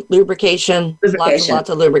 relaxation, lubrication. Lots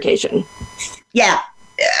of lubrication. Yeah.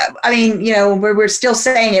 I mean, we're still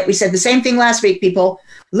saying it. We said the same thing last week, people.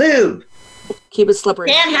 Lube. Keep it slippery.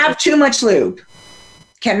 Can't have too much lube.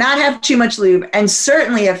 Cannot have too much lube. And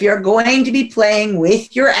certainly if you're going to be playing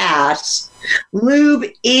with your ass, lube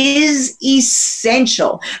is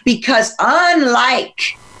essential, because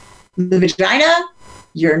unlike the vagina,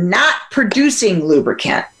 you're not producing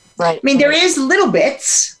lubricant. Right. I mean, there is little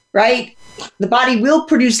bits, right? The body will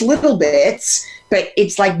produce little bits, but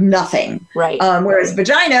it's like nothing. Right. Whereas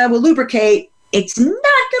vagina will lubricate. It's not going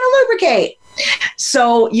to lubricate.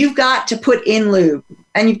 So you've got to put in lube.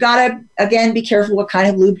 And you've got to, again, be careful what kind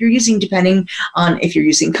of lube you're using, depending on if you're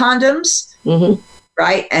using condoms,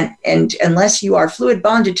 right? And unless you are fluid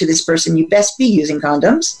bonded to this person, you best be using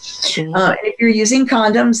condoms. And if you're using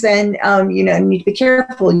condoms, then, you need to be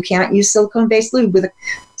careful. You can't use silicone-based lube with a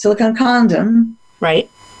silicone condom. Right.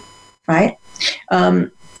 Right?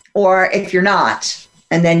 Or if you're not,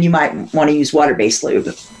 and then you might want to use water-based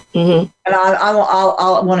lube. And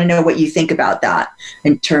I'll want to know what you think about that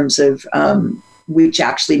in terms of which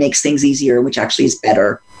actually makes things easier, which actually is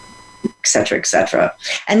better, et cetera, et cetera.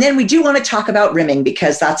 And then we do want to talk about rimming,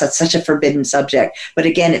 because that's such a forbidden subject. But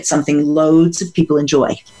again, it's something loads of people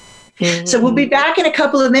enjoy. So we'll be back in a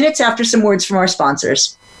couple of minutes after some words from our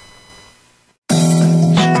sponsors.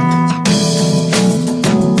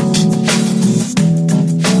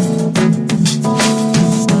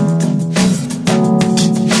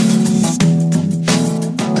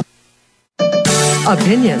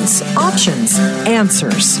 Opinions, options,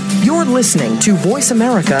 answers. You're listening to Voice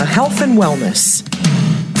America Health and Wellness.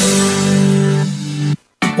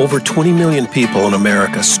 Over 20 million people in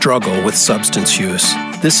America struggle with substance use.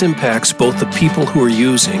 This impacts both the people who are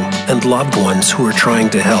using and loved ones who are trying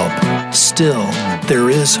to help. Still, there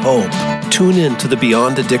is hope. Tune in to the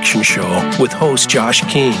Beyond Addiction Show with host Josh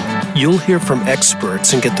King. You'll hear from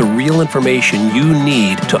experts and get the real information you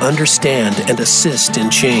need to understand and assist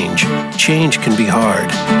in change. Change can be hard.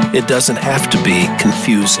 It doesn't have to be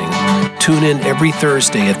confusing. Tune in every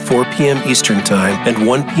Thursday at 4 p.m. Eastern Time and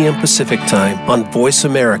 1 p.m. Pacific Time on Voice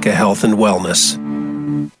America Health and Wellness.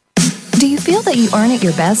 Do you feel that you aren't at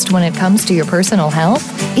your best when it comes to your personal health?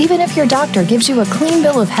 Even if your doctor gives you a clean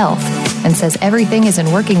bill of health and says everything is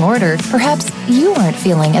in working order, perhaps you aren't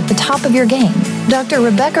feeling at the top of your game. Dr.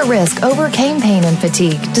 Rebecca Risk overcame pain and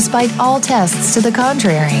fatigue despite all tests to the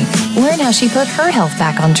contrary. Learn how she put her health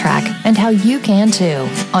back on track and how you can too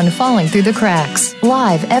on Falling Through the Cracks.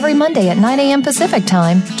 Live every Monday at 9 a.m. Pacific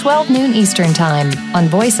Time, 12 noon Eastern Time on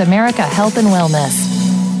Voice America Health and Wellness.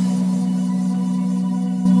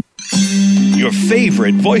 Your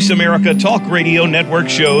favorite Voice America Talk Radio Network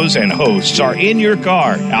shows and hosts are in your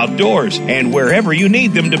car, outdoors, and wherever you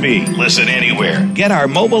need them to be. Listen anywhere. Get our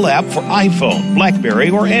mobile app for iPhone,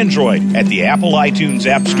 BlackBerry, or Android at the Apple iTunes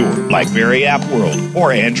App Store, BlackBerry App World,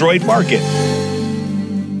 or Android Market.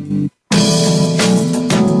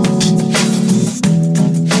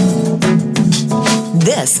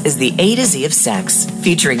 This is the A to Z of Sex,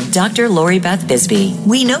 featuring Dr. Lori Beth Bisbee.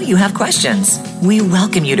 We know you have questions. We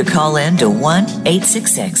welcome you to call in to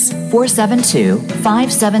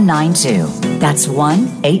 1-866-472-5792. That's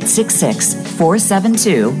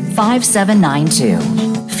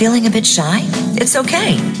 1-866-472-5792. Feeling a bit shy? It's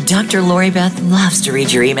okay. Dr. Lori Beth loves to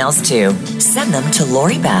read your emails too. Send them to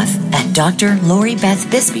LoriBeth at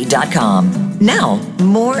drloribethbisbee.com. Now,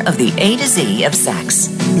 more of the A to Z of Sex.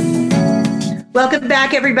 Welcome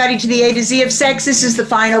back, everybody, to the A to Z of Sex. This is the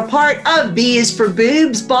final part of B is for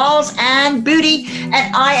Boobs, Balls, and Booty.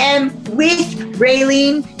 And I am with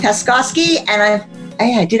Raylene Paskowski, and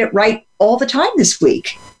I did it right all the time this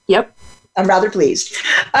week. Yep. I'm rather pleased.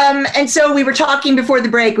 And so we were talking before the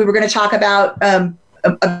break. We were going to talk about a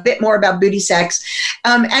bit more about booty sex.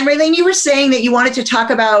 And Raylene, you were saying that you wanted to talk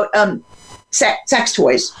about sex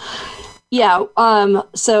toys. Yeah.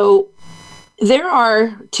 So there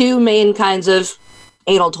are 2 main kinds of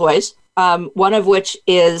anal toys, one of which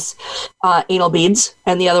is anal beads,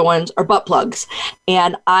 and the other ones are butt plugs.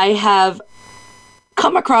 And I have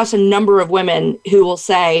come across a number of women who will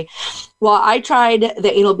say, well, I tried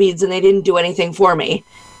the anal beads and they didn't do anything for me.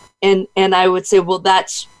 And I would say, well,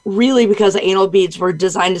 that's really because the anal beads were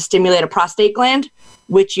designed to stimulate a prostate gland,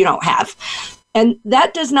 which you don't have. And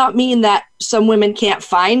that does not mean that some women can't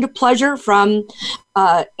find pleasure from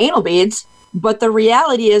anal beads, but the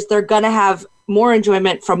reality is they're going to have more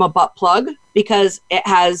enjoyment from a butt plug because it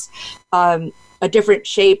has a different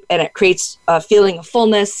shape and it creates a feeling of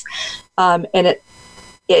fullness, and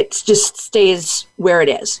it just stays where it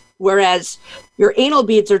is. Whereas your anal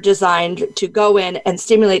beads are designed to go in and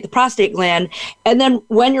stimulate the prostate gland. And then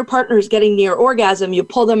when your partner is getting near orgasm, you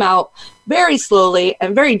pull them out very slowly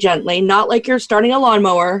and very gently, not like you're starting a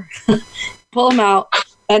lawnmower. Pull them out.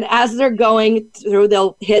 And as they're going through,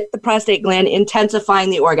 they'll hit the prostate gland,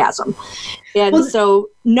 intensifying the orgasm. And so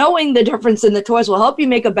knowing the difference in the toys will help you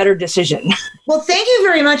make a better decision. Well, thank you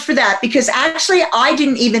very much for that, because actually I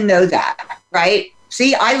didn't even know that, right?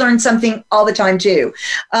 See, I learned something all the time too.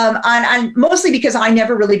 And mostly because I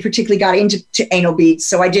never really particularly got into anal beads,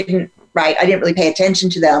 so I didn't really pay attention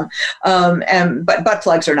to them. But butt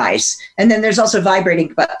plugs are nice. And then there's also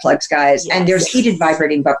vibrating butt plugs, guys. Yes. And there's heated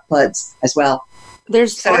vibrating butt plugs as well.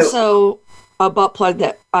 There's also a butt plug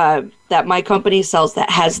that my company sells that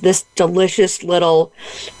has this delicious little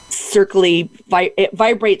circly, it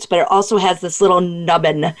vibrates, but it also has this little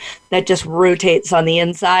nubbin that just rotates on the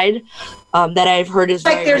inside. That I've heard is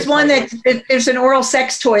like there's one that there's an oral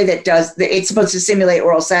sex toy that does it's supposed to simulate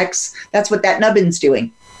oral sex. That's what that nubbin's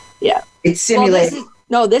doing. Yeah, it's simulating.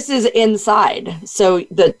 This is inside. So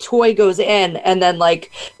the toy goes in, and then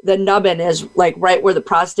like the nubbin is like right where the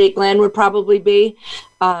prostate gland would probably be.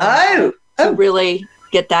 To really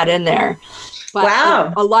get that in there. But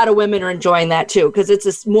wow, a lot of women are enjoying that too because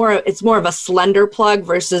it's more of a slender plug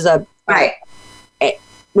versus a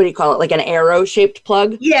what do you call it? Like an arrow shaped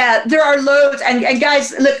plug? Yeah, there are loads. And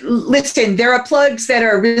guys, listen, there are plugs that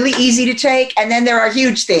are really easy to take. And then there are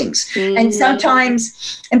huge things. Mm-hmm. And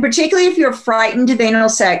sometimes, and particularly if you're frightened of anal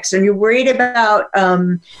sex and you're worried about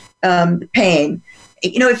pain,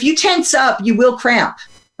 if you tense up, you will cramp,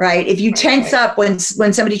 right? If you tense up when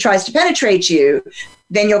somebody tries to penetrate you,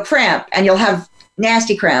 then you'll cramp and you'll have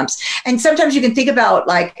nasty cramps. And sometimes you can think about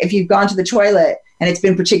like if you've gone to the toilet and it's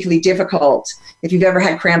been particularly difficult, if you've ever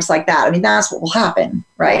had cramps like that, I mean, that's what will happen,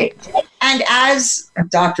 right? And as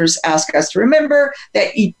doctors ask us to remember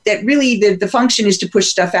that really the function is to push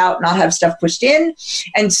stuff out, not have stuff pushed in.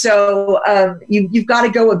 And so you've got to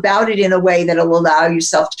go about it in a way that will allow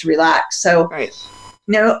yourself to relax. So,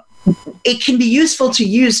 it can be useful to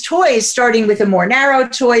use toys, starting with a more narrow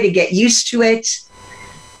toy to get used to it,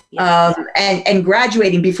 and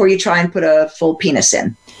graduating before you try and put a full penis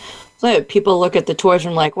in. So people look at the toys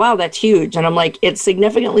and like, wow, that's huge. And I'm like, it's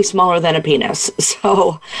significantly smaller than a penis.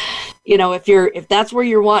 So, if that's where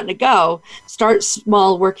you're wanting to go, start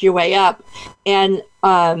small, work your way up, and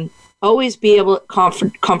always be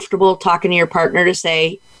comfortable talking to your partner to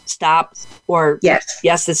say stop or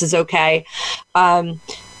yes, this is okay. And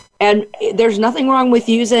there's nothing wrong with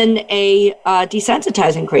using a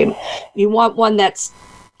desensitizing cream. You want one that's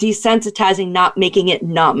desensitizing, not making it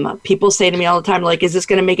numb. People say to me all the time, like, is this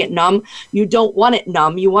going to make it numb? You don't want it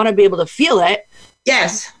numb. You want to be able to feel it.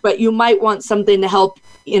 Yes. But you might want something to help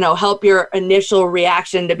your initial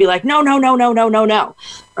reaction to be like, no.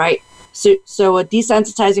 Right. So a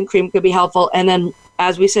desensitizing cream could be helpful. And then,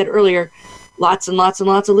 as we said earlier, lots and lots and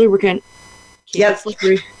lots of lubricant. Keep it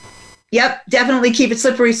slippery. Yep. Definitely keep it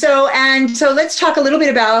slippery. So let's talk a little bit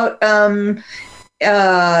about,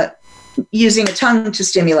 using a tongue to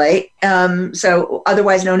stimulate, so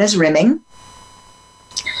otherwise known as rimming.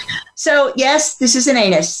 So yes, this is an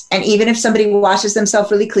anus, and even if somebody washes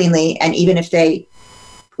themselves really cleanly, and even if they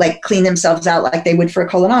like clean themselves out like they would for a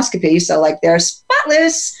colonoscopy, so like they're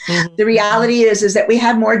spotless, the reality is that we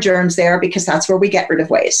have more germs there because that's where we get rid of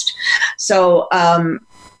waste. So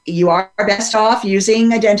you are best off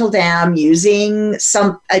using a dental dam, using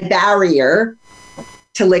a barrier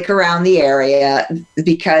to lick around the area,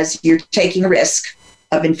 because you're taking a risk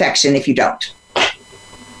of infection if you don't.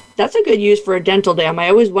 That's a good use for a dental dam. I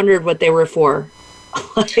always wondered what they were for.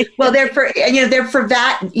 Well, they're for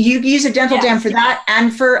that. You use a dental dam for that,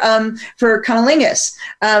 and for cunnilingus,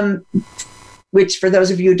 which for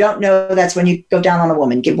those of you who don't know, that's when you go down on a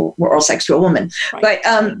woman, give oral sex to a woman. Right.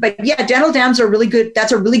 But yeah, dental dams are really good.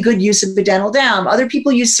 That's a really good use of the dental dam. Other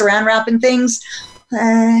people use saran wrap and things.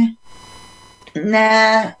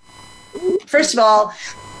 Nah. First of all,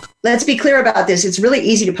 let's be clear about this. It's really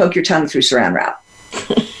easy to poke your tongue through saran wrap.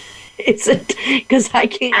 It's because I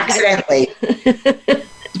can't accidentally.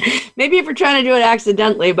 Maybe if you're trying to do it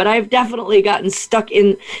accidentally, but I've definitely gotten stuck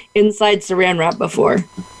inside saran wrap before.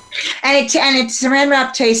 And saran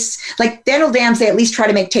wrap tastes like dental dams. They at least try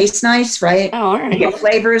to make taste nice, right? Oh, all right. You get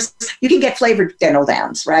flavors. You can get flavored dental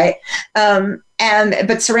dams, right?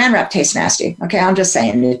 But saran wrap tastes nasty. Okay, I'm just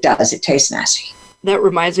saying it does. It tastes nasty. That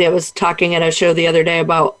reminds me, I was talking at a show the other day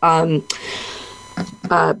about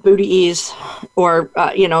Booty Ease or,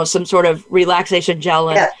 some sort of relaxation gel.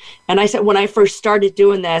 And I said, when I first started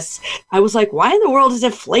doing this, I was like, why in the world is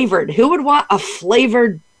it flavored? Who would want a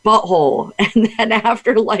flavored butthole? And then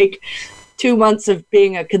after 2 months of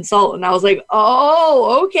being a consultant, I was like,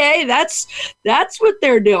 oh, okay, that's what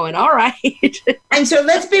they're doing. All right. And so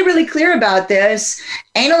let's be really clear about this.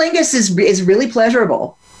 Anilingus is really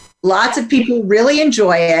pleasurable. Lots of people really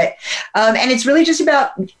enjoy it. And it's really just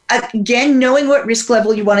about, again, knowing what risk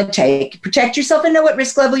level you want to take. Protect yourself and know what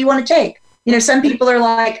risk level you want to take. Some people are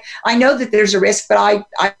like, I know that there's a risk, but I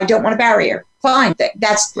don't want a barrier. Fine.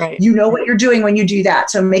 That's right. You know what you're doing when you do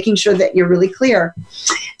that. So making sure that you're really clear.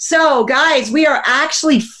 So guys, we are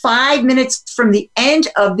actually 5 minutes from the end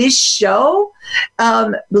of this show,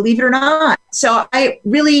 believe it or not. So I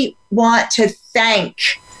really want to thank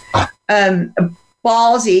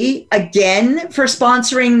Ballsy again for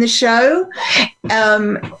sponsoring the show.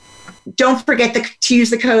 Don't forget to use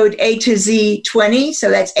the code A2Z20. So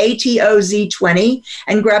that's ATOZ20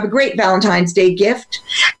 and grab a great Valentine's Day gift.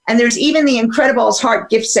 And there's even the Incredibles Heart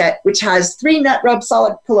gift set, which has 3 Nut Rub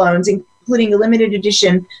solid colognes, including a limited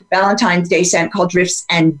edition Valentine's Day scent called Drifts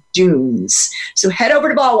and Dunes. So head over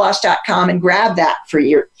to ballwash.com and grab that for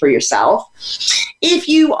yourself. If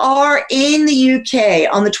you are in the UK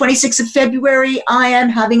on the 26th of February, I am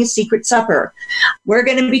having a secret supper. We're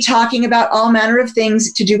going to be talking about all manner of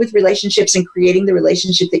things to do with relationships and creating the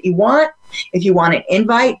relationship that you want. If you want an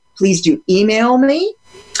invite, please do email me.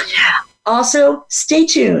 Also, stay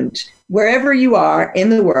tuned wherever you are in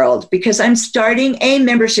the world, because I'm starting a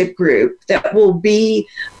membership group that will be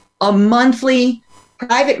a monthly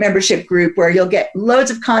private membership group where you'll get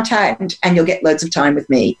loads of content and you'll get loads of time with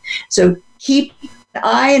me. So keep an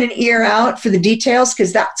eye and an ear out for the details,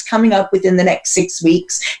 because that's coming up within the next 6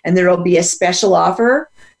 weeks, and there will be a special offer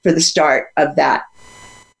for the start of that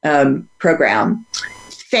program.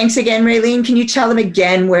 Thanks again, Raylene. Can you tell them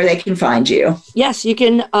again where they can find you? Yes, you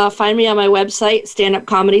can find me on my website,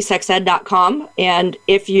 standupcomedysexed.com. And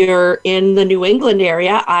if you're in the New England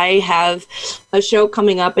area, I have a show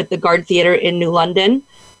coming up at the Guard Theatre in New London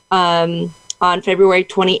on February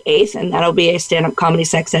 28th, and that'll be a stand-up comedy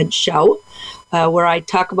sex ed show where I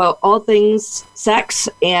talk about all things sex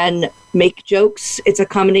and make jokes. It's a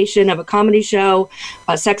combination of a comedy show,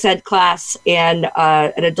 a sex ed class, and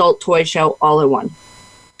an adult toy show all in one.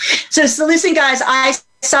 So listen, guys, I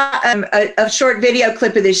saw a short video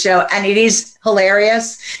clip of this show, and it is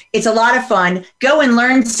hilarious. It's a lot of fun. Go and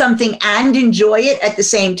learn something and enjoy it at the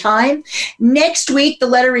same time. Next week, the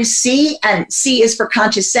letter is C, and C is for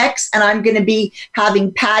conscious sex, and I'm going to be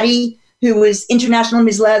having Patty, who was International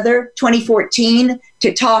Ms. Leather 2014,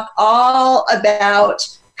 to talk all about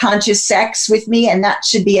conscious sex with me, and that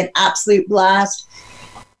should be an absolute blast.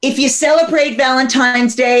 If you celebrate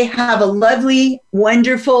Valentine's Day, have a lovely,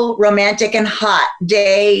 wonderful, romantic, and hot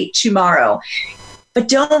day tomorrow. But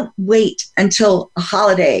don't wait until a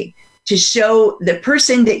holiday to show the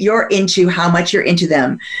person that you're into how much you're into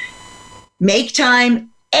them. Make time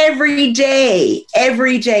every day,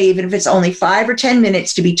 even if it's only 5 or 10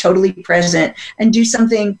 minutes, to be totally present and do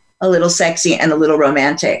something a little sexy and a little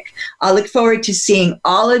romantic. I'll look forward to seeing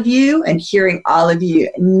all of you and hearing all of you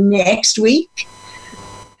next week.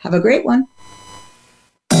 Have a great one.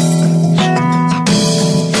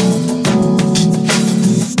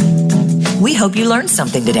 We hope you learned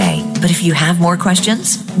something today. But if you have more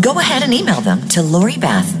questions, go ahead and email them to Lori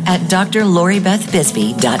Beth at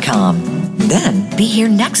drloribethbisbee.com. Then be here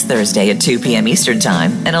next Thursday at 2 p.m. Eastern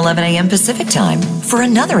Time and 11 a.m. Pacific Time for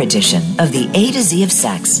another edition of the A to Z of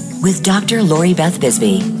Sex with Dr. Lori Beth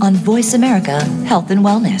Bisbee on Voice America Health and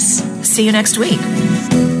Wellness. See you next week.